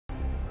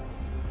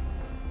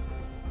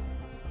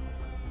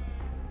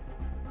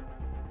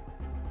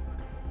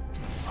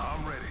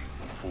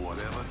for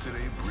whatever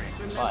today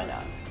brings. Why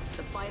not?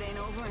 The fight ain't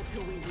over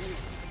until we win.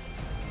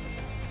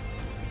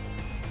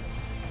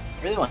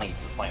 I really want to get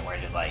to the point where I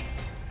just like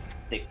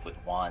stick with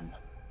one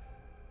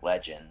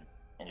legend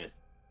and just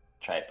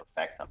try to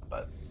perfect them,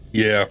 but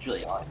Yeah. it's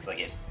really hard. It's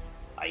like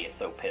I get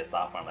so pissed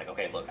off when I'm like,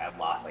 okay, look, I've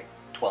lost like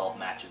 12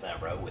 matches in a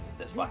row with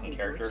this fucking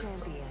character.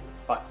 So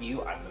fuck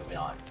you, I'm moving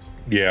on.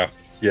 Yeah.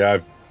 Yeah,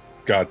 I've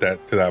got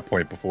that to that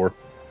point before.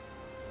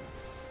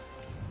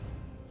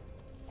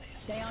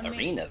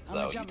 Arenas,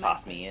 though, you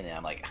toss me in and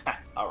I'm like,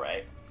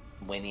 alright.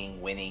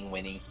 Winning.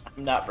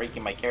 I'm not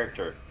breaking my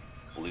character.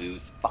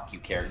 Lose. Fuck you,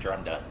 character,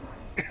 I'm done.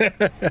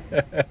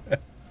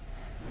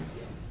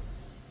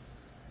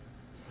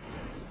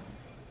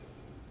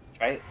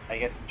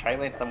 Try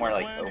land somewhere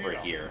like over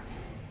here.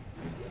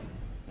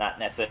 Not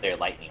necessarily a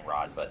lightning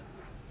rod, but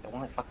I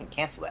want to fucking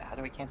cancel that. How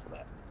do I cancel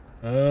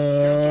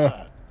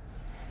that?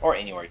 Or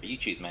anywhere. You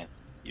choose, man.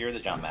 You're the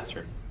jump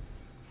master.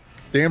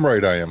 Damn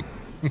right I am.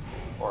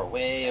 Or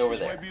way over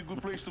there. This might be a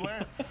good place to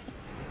land.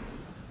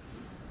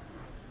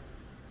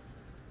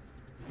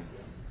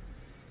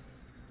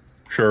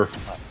 Sure.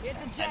 Hit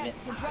the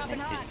jets, we're dropping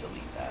I hot. meant to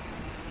delete that.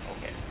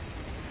 Okay.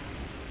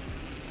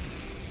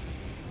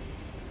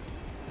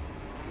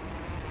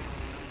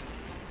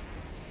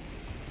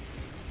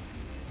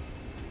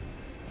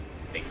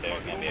 I think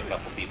there's gonna be a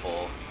couple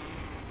people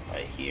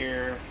right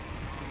here.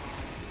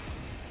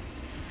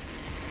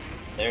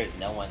 There is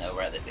no one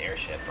over at this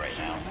airship right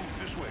now.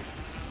 This way.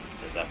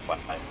 There's that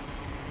F5.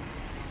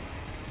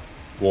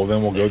 Well,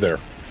 then we'll go there.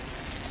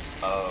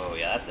 Oh,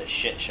 yeah, that's a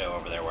shit show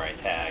over there where I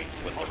tagged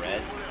with the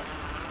red.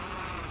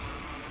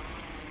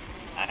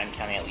 I'm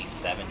counting at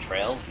least 7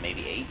 trails,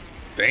 maybe 8.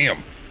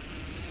 Damn.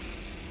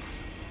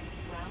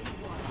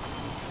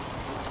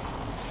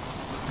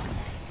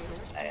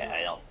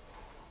 I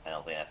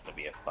don't think that's gonna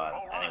be a fun.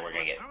 I think we're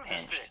gonna get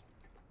pinched.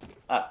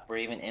 Ah, we're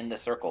even in the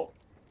circle.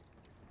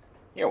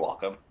 You're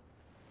welcome.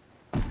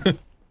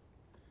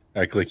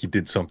 Act like you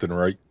did something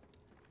right.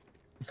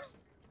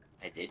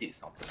 I did do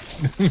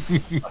something.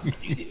 What did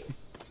you do?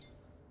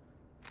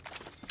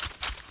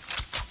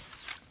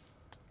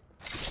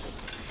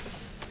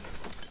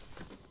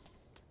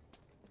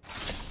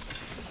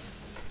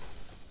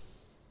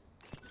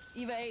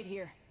 Eva 8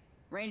 here.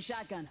 Range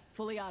shotgun,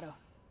 fully auto.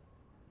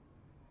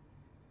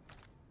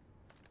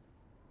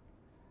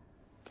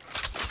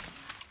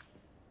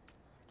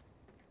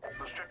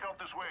 Let's check out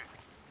this way.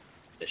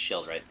 The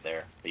shield right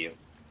there for you.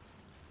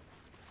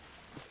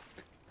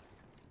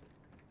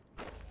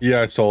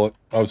 Yeah, I saw it.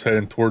 I was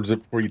heading towards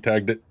it before you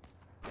tagged it.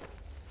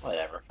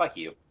 Whatever. Fuck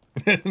you.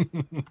 I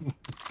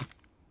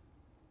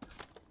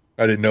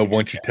didn't know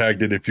once you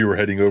tagged it if you were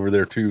heading over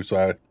there too,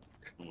 so I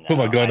put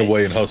my gun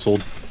away and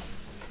hustled.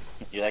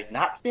 You're like,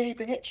 not today,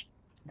 bitch.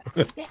 Not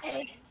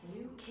today.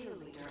 New kill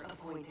leader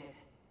appointed.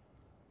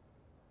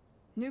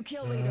 New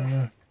kill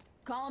leader.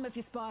 Call him if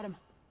you spot him.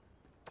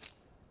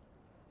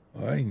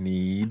 I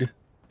need...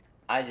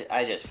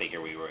 I just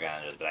figured we were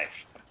gonna just be like,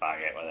 fuck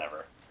it,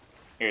 whatever.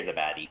 Here's a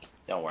baddie.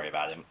 Don't worry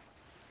about him.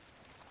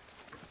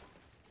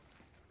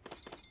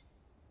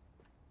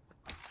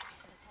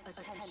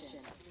 Attention.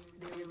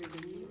 There is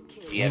a new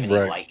kill. Do you have any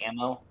Right. light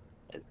ammo?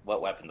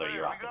 What weapons are you We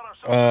rocking? got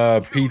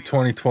ourselves a kill leader.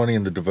 P2020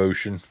 and the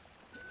Devotion.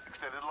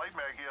 Extended light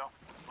mag here.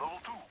 Level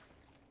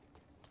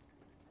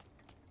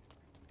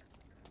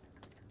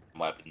 2.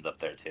 Weapons up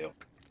there too.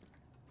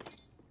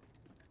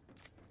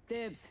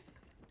 Dibs.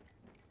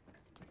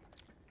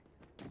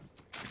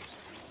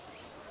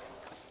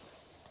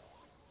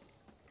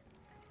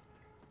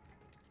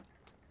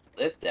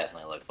 This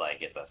definitely looks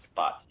like it's a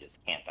spot to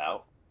just camp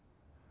out.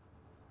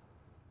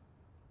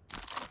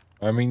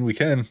 I mean, we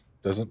can.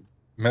 Doesn't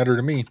matter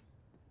to me.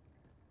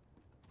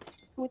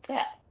 What's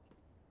that?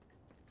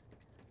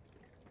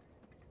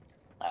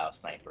 Oh,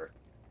 sniper.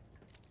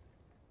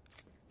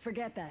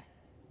 Forget that.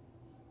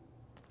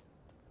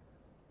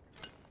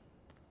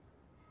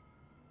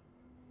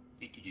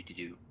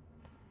 Do.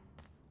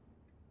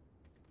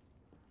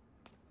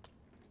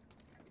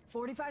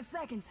 45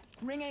 seconds.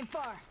 Ring ain't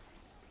far.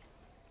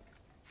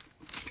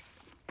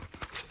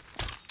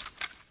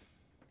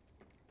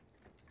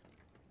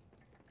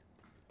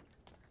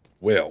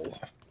 Well.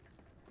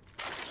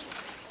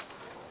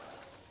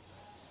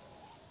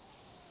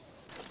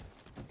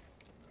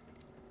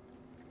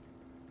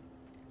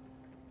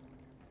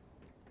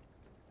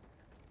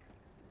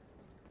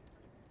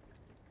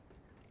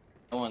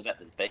 No one's at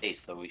this base,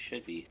 so we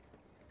should be.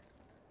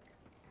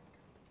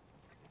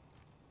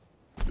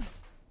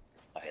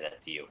 Okay,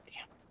 that's you.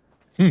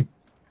 Damn.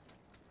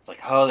 It's like,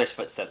 oh, there's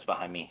footsteps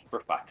behind me. We're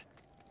fucked.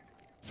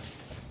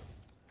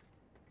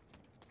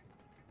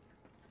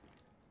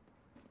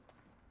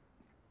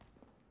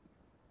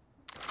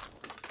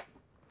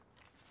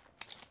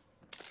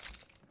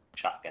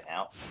 Shotgun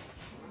out.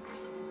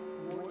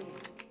 Warning.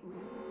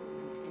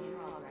 Movement in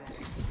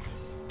progress.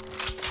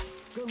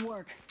 Good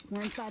work.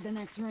 We're inside the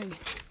next ring.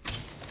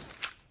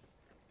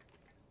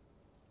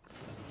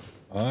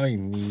 I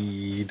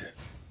need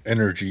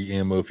energy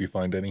ammo if you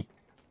find any.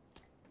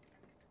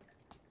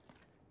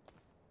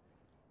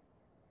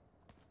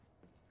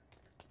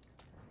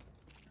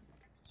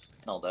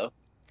 sentinel, though.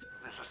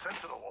 There's a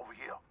sentinel over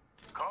here.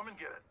 Come and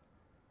get it.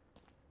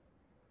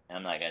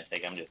 I'm not gonna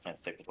take it. I'm just gonna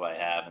stick with what I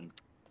have, and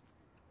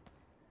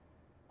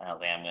I don't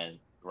think I'm gonna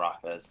rock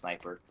a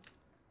sniper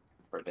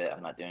for a bit.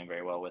 I'm not doing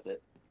very well with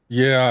it.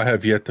 Yeah, I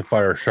have yet to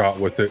fire a shot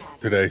with it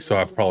today, so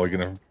I'm probably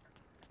gonna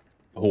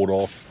hold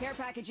off. Care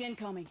package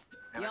incoming.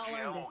 Energy Y'all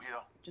earned ammo this. here.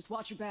 Just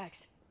watch your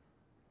backs.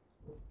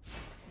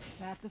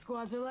 Half the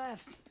squads are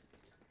left.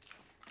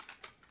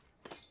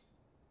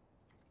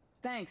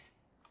 Thanks.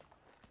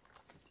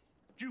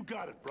 You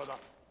got it, brother.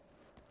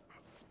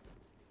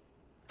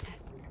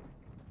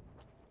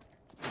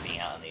 Being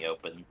out in the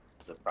open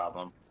is a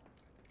problem.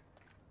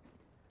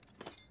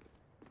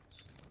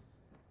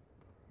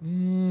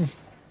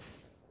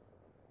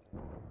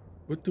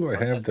 What do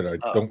I have that I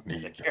don't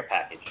There's a need? care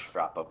package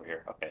drop over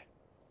here. Okay.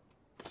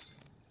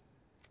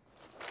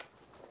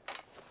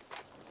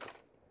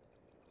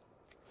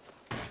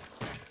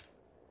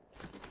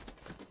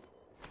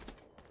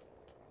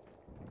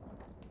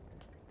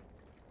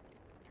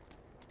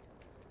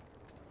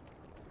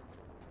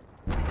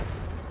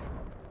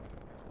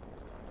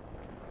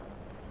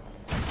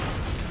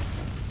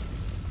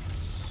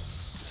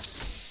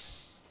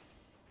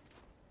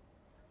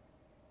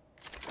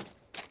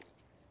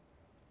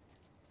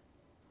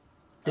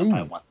 I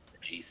Ooh. want the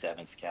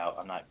G7 Scout.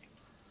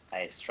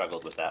 I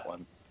struggled with that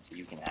one, so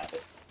you can have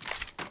it.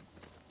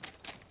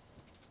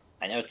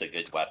 I know it's a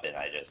good weapon.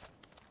 I've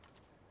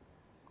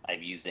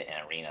used it in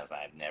arenas.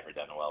 I've never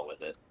done well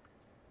with it.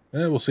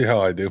 We'll see how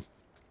I do.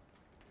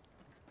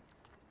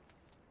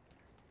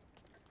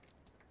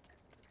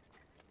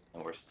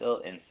 And we're still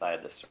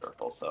inside the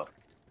circle, so.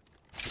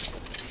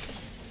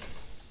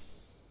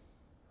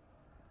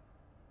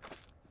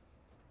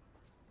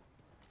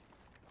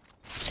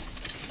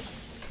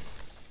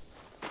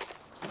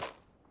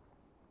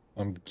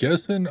 I'm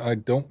guessing I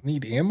don't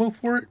need ammo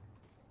for it?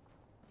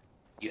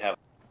 You have a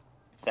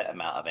set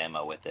amount of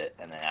ammo with it,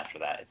 and then after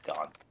that, it's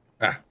gone.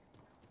 Ah.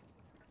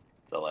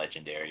 It's a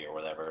legendary or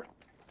whatever.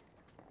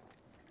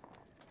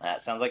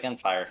 That sounds like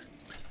gunfire.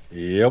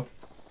 Yep.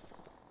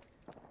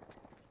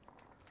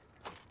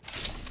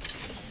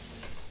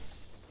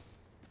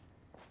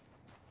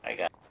 I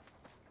got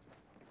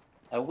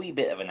a wee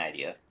bit of an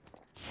idea.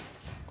 It's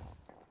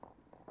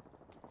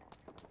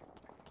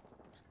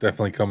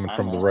definitely coming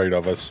from the right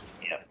of us.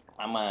 Yep.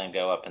 I'm gonna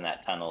go up in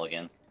that tunnel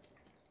again.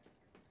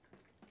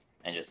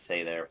 And just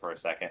stay there for a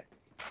second.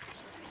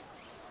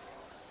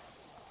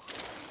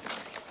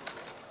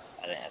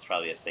 I think that's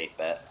probably a safe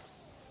bet.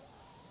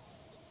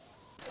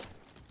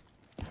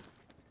 If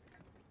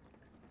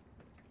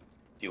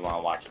you want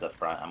to watch the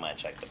front, I'm going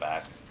to check the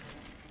back.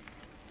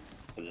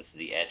 Because this is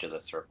the edge of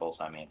the circle,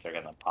 so I mean, if they're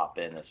going to pop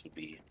in, this would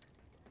be...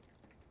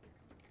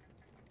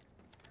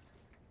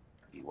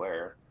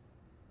 beware.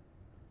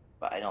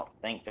 But I don't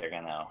think they're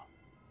going to...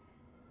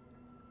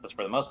 Because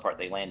for the most part,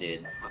 they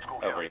landed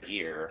over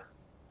here.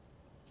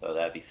 So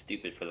that'd be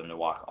stupid for them to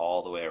walk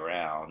all the way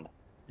around.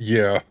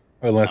 Yeah,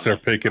 unless they're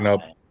picking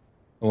up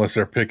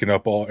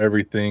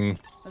everything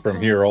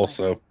from here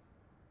also.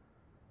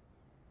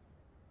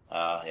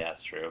 Yeah,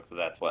 that's true. Because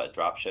that's what, a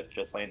dropship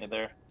just landed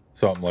there?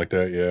 Something like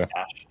that, yeah.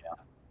 Cash, yeah.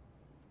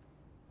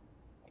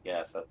 I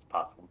guess that's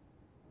possible.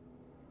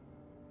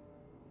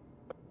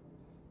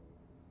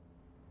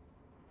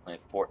 Only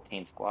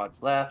 14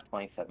 squads left,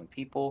 27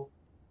 people.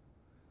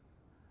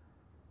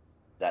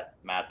 That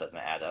math doesn't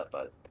add up,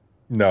 but...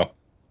 No.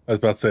 I was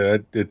about to say,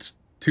 it's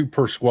 2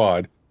 per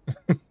squad.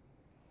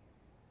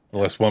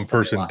 Unless one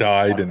person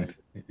died and...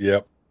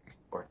 Yep.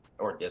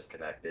 Or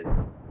disconnected.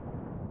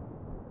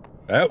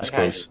 That was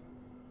close.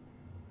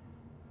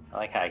 I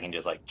like how I can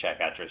just, like,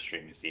 check out your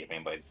stream to see if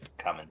anybody's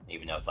coming,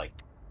 even though it's, like,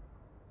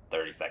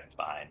 30 seconds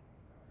behind.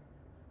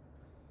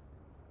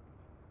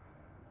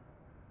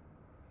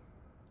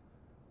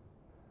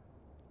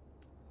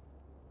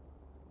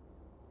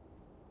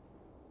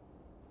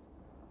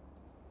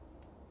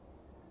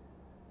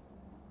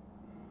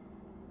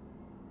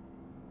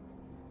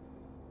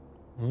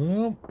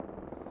 Well...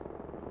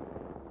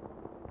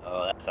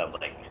 Oh, that sounds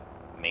like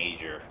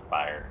major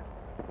fire.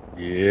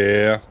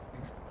 Yeah.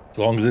 As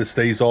long as it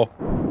stays off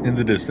in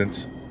the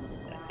distance.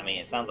 I mean,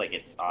 it sounds like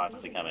it's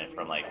honestly coming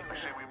from, like,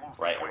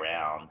 right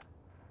around.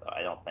 So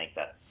I don't think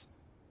that's...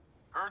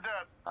 Heard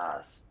that.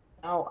 us.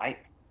 No,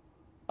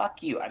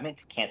 fuck you. I meant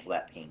to cancel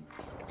that ping.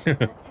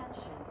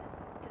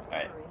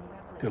 Alright.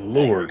 Good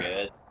lord.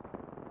 Good.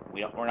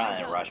 We're not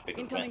in a rush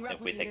because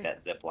if we take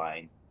that zip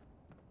line,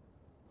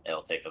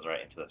 it'll take us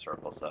right into the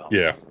circle. So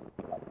yeah,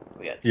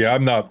 yeah.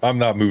 I'm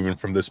not moving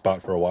from this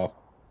spot for a while.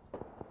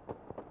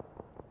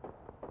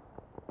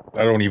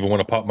 I don't even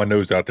want to pop my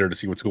nose out there to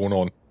see what's going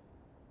on.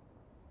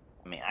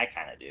 I mean, I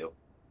kind of do.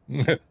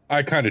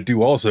 I kind of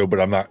do also, but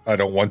I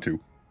don't want to.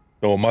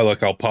 So in my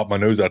luck, I'll pop my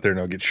nose out there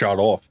and I'll get shot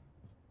off.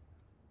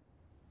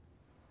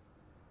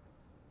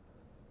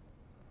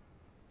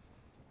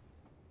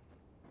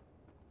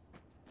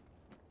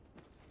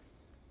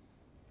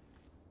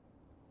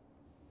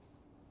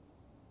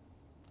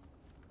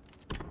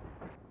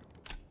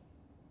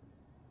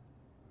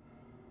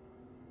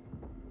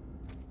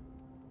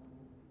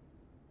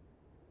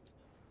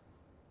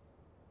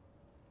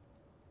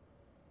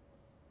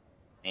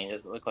 And it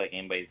doesn't look like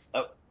anybody's...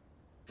 Oh,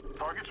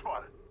 Target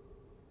spotted.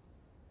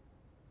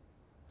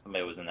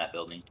 somebody was in that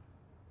building.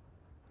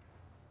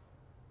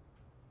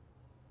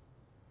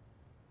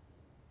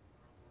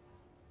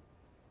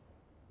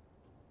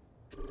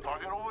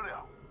 Target over there.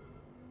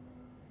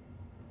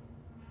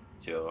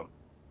 2 of them.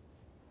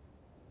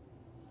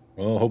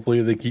 Well,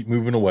 hopefully they keep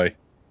moving away.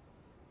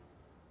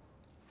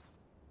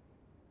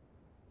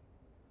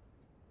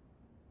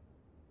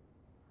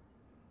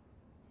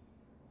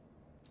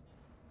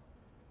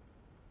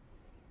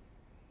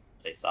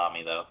 They saw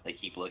me, though. They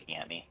keep looking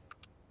at me.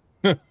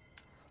 I'm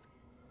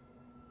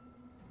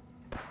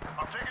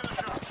taking the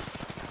shot.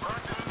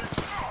 Burn to the next.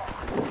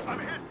 Oh, I'm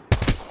hit.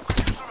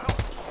 Could use some help.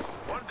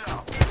 One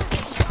down.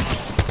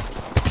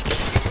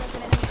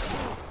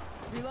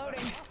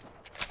 Reloading.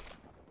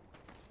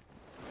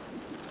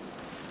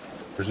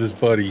 Where's his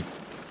buddy?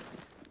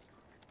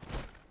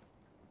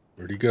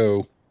 Where'd he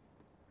go?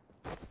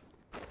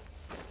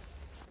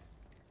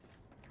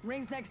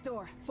 Rings next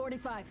door.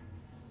 45.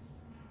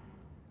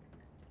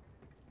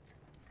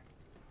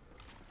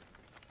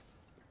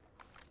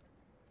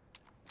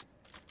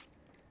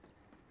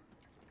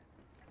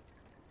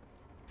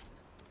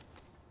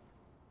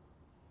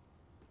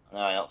 No,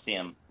 I don't see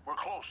him. We're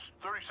close.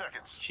 30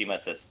 seconds. She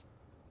must have...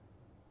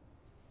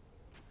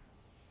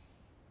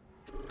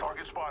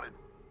 Target spotted.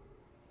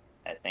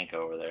 I think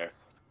over there.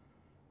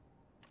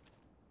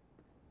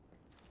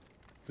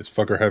 This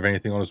fucker have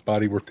anything on his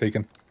body worth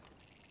taking?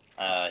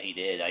 He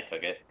did. I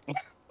took it.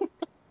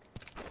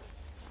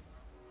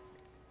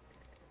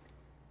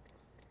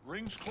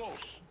 Rings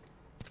close.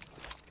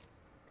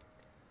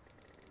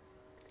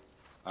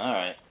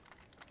 Alright.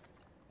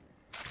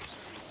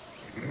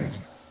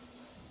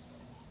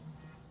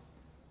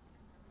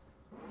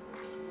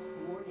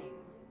 Warning.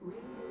 Ring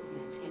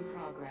movement in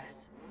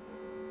progress.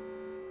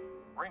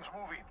 Rings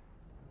moving.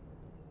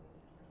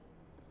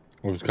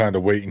 I was kind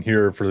of waiting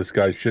here for this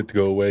guy's shit to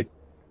go away.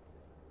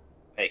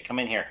 Hey, come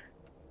in here.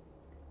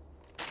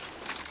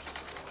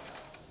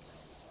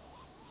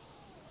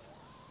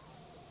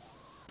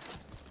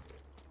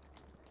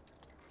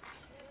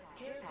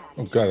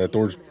 Oh god, that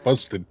door's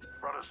busted.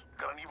 Brothers,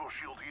 got an Evo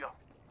shield here.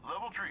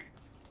 Level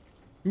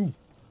 3. Ooh.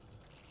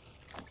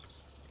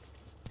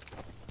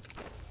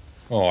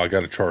 Oh, I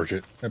gotta charge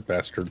it. That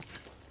bastard.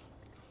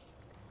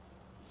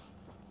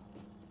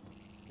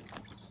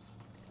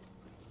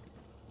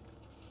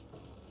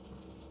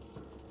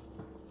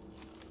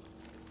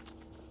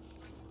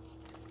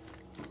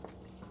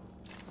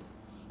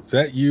 Is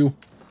that you?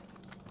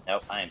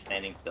 Nope, I am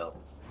standing still.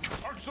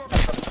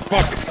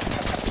 Fuck!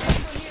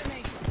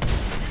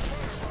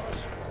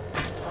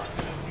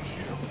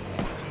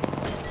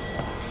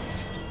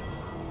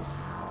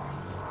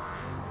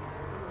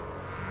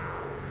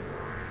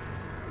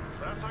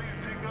 That's how you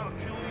take out a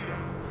kill leader.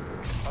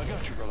 I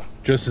got you, brother.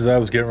 Just as I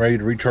was getting ready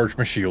to recharge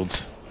my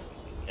shields.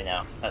 I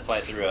know. That's why I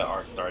threw an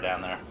arc star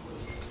down there.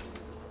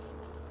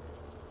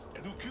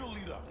 New kill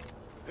leader.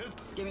 Hit.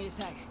 Give me a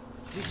sec.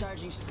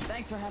 Recharging.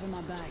 Thanks for having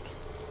my back.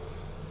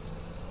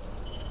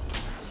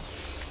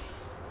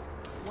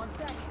 One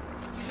sec.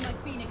 Using my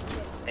Phoenix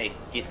kit. Hey,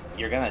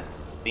 you're gonna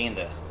be in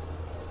this.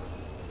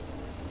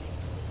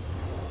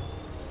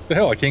 The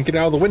hell, I can't get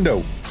out of the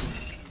window.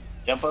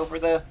 Jump over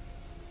the...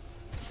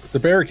 The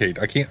barricade.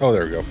 I can't. Oh,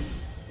 there we go. Round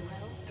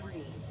 3.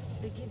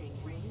 Beginning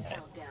ring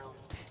countdown.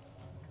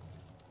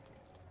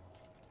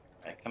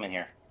 Alright, come in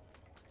here.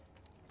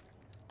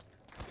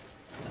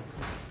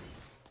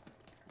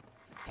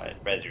 Alright,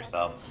 res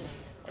yourself.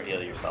 Or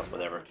heal yourself,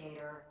 whatever.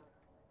 Replicator.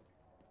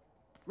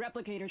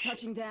 Replicator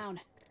touching down.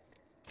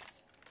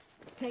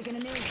 Taking a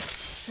knee.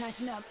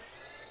 Patching up.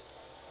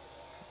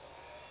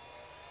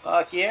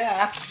 Fuck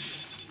yeah!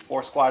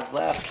 4 squads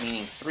left,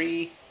 meaning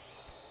 3.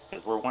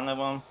 Because we're one of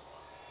them.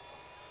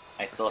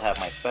 I still have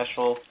my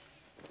special.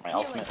 My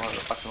ultimate, whatever the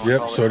fuck you want to Yep,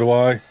 call so it. do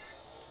I.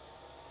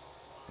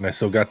 And I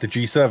still got the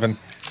G7.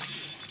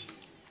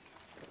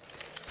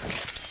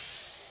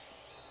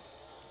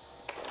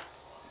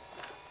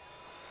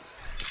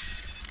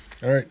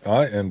 Alright,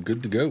 I am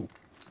good to go.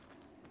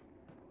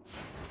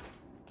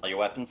 All your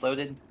weapons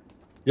loaded?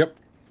 Yep.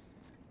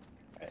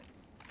 Alright.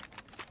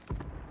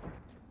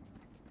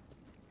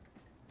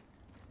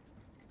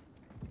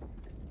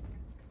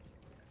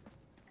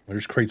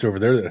 There's crates over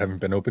there that haven't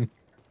been opened.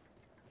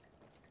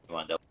 You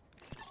want to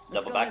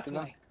Let's double go back this to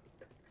them? way.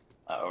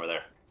 Over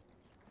there.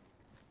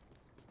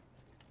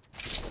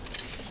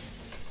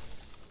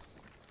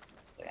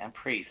 So I'm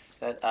pretty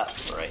set up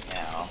for right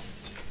now.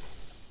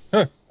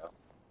 Huh.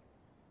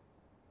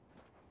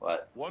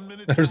 What? 1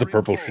 minute. There's to a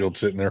purple ring shield close.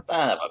 sitting there.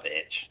 Son of a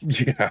bitch.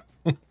 Yeah.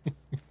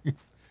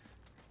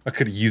 I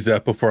could have used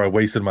that before I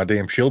wasted my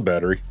damn shield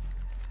battery.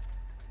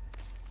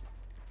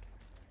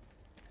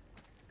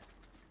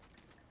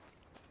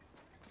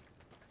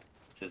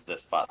 This is the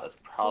spot that's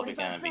probably 45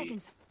 going to be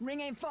seconds.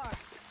 Ring ain't far.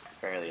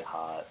 fairly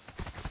hot.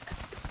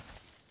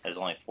 There's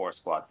only 4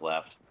 squads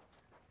left.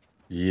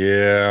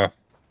 Yeah.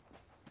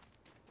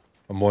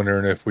 I'm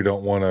wondering if we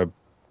don't want to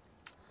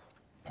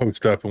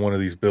post up in one of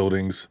these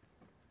buildings.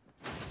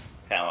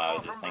 Kind of what I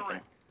was just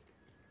thinking.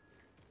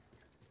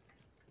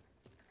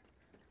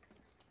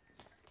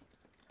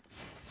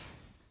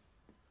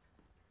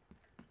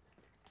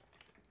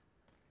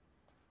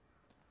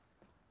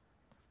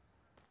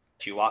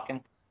 You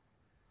walking?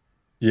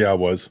 Yeah, I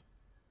was.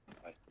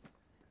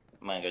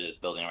 I'm gonna go to this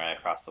building right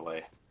across the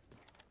way.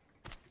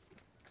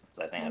 Because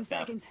I think 10 it's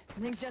gonna seconds.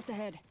 Ring's just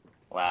ahead.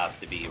 allow us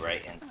to be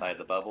right inside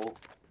the bubble.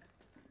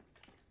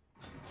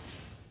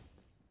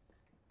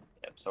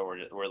 Yep, so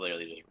we're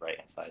literally just right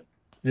inside.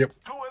 Yep.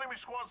 2 enemy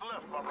squads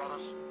left, my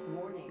brothers.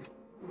 Warning.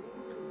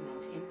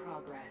 Movement in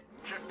progress.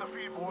 Check the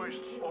feed, boys.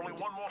 Only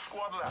 1 more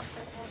squad left.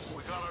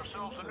 We got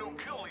ourselves a new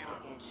kill leader.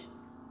 Package.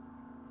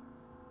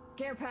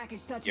 Care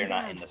package touching You're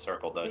not down. in the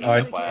circle though.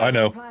 I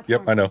know.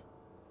 Yep, I know.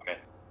 Okay.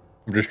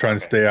 I'm just trying to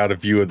stay out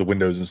of view of the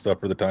windows and stuff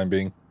for the time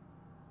being.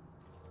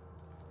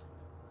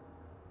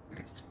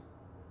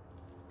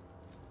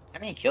 How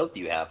many kills do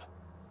you have?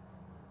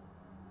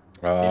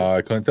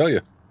 I couldn't tell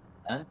you.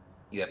 None?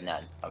 You have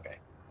none. Okay.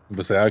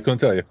 But say I couldn't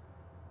tell you.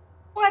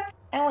 What?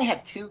 I only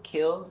have 2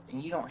 kills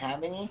and you don't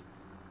have any?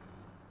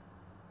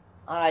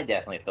 I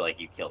definitely feel like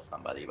you killed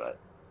somebody, but...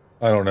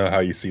 I don't know how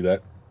you see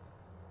that.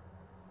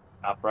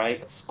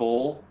 Upright.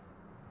 Skull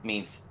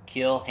means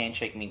kill.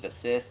 Handshake means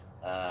assist.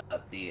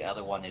 The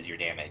other one is your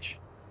damage.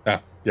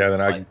 Ah, yeah,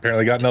 then I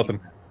apparently got nothing.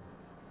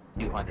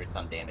 200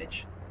 some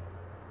damage.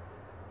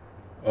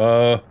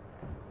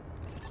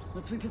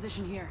 Let's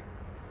reposition here.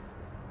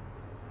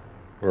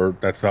 Or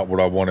that's not what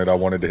I wanted. I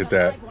wanted to hit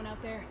that. One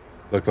out there.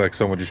 Looked like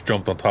someone just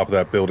jumped on top of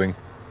that building.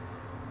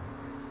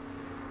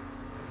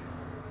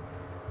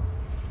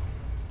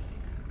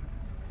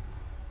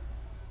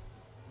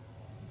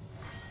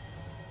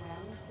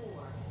 Round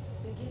 4.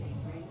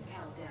 Beginning ring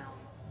countdown.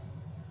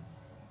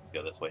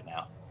 Go this way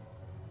now.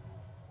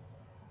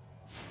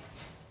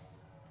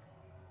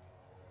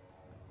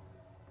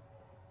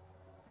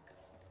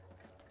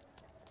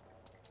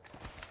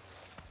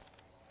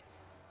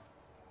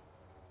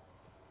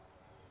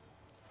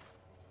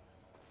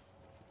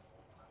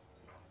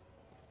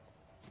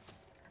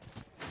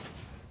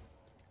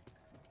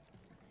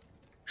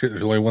 Shit,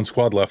 there's only 1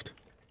 squad left.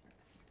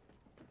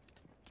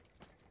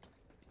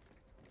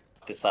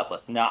 Fuck this up.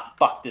 Let's not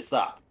fuck this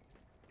up.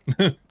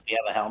 Do you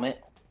have a helmet?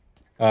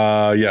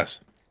 Yes.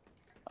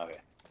 Okay.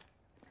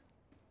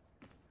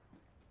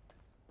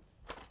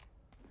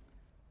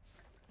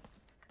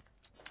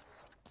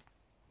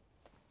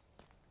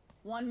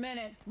 One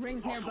minute.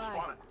 Rings Hostile nearby.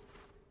 spotted.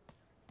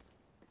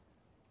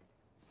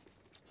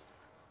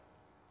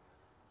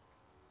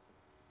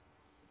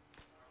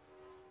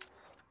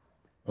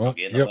 Oh,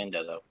 Get in the yep.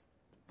 window though.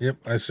 Yep,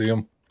 I see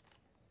him.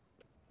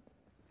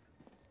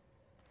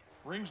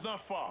 Ring's not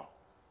far.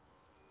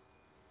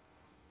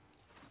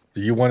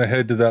 Do you want to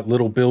head to that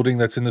little building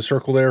that's in the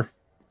circle there?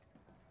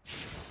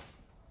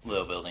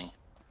 Little building.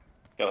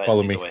 Go ahead. Follow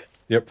lead me. the way.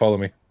 Yep, follow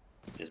me.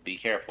 Just be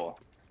careful.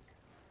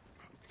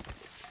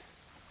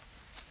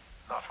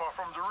 Not far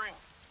from the ring.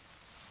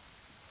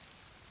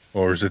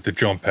 Or is it the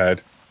jump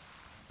pad?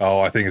 Oh,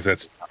 I think it's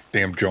that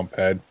damn jump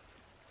pad.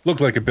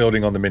 Looked like a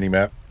building on the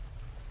mini-map.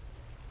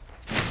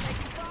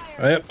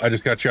 Yep, I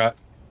just got shot.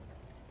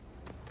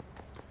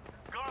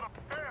 Got him.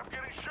 Hey, I'm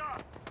getting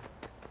shot.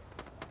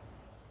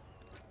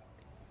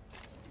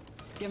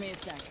 Give me a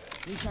sec.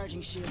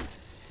 Recharging shields.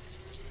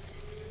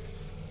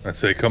 I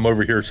say, come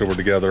over here so we're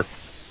together.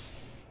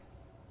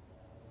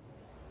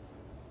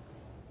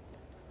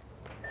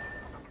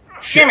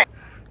 Damn it!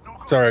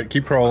 It's alright,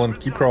 keep crawling,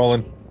 keep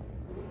crawling.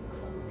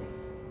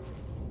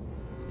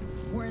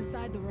 We're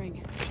inside the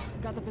ring.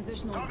 Got the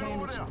positional Target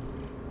over advantage. there.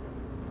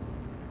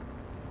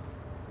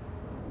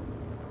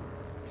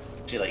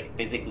 Actually, like,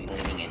 physically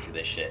leaning into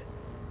this shit.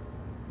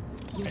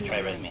 You I do try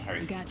it. running me hard.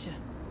 I gotcha.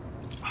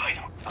 Oh, I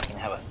don't fucking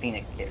have a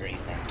Phoenix kit or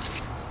anything.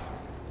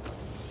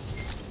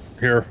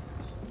 Here.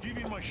 Give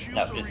me my shield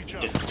No, to reach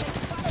out. just...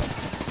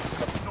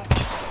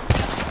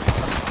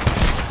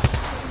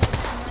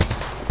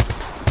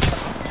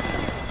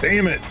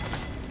 Damn it!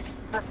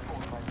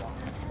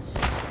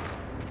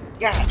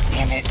 God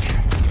damn it!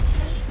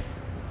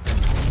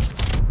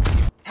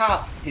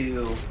 Top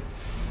 2.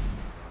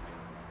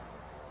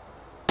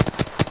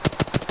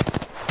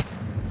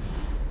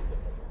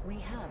 We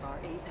have our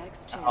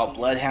Apex champion. Oh,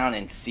 Bloodhound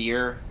and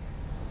Seer.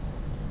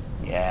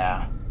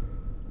 Yeah.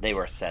 They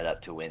were set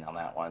up to win on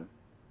that one.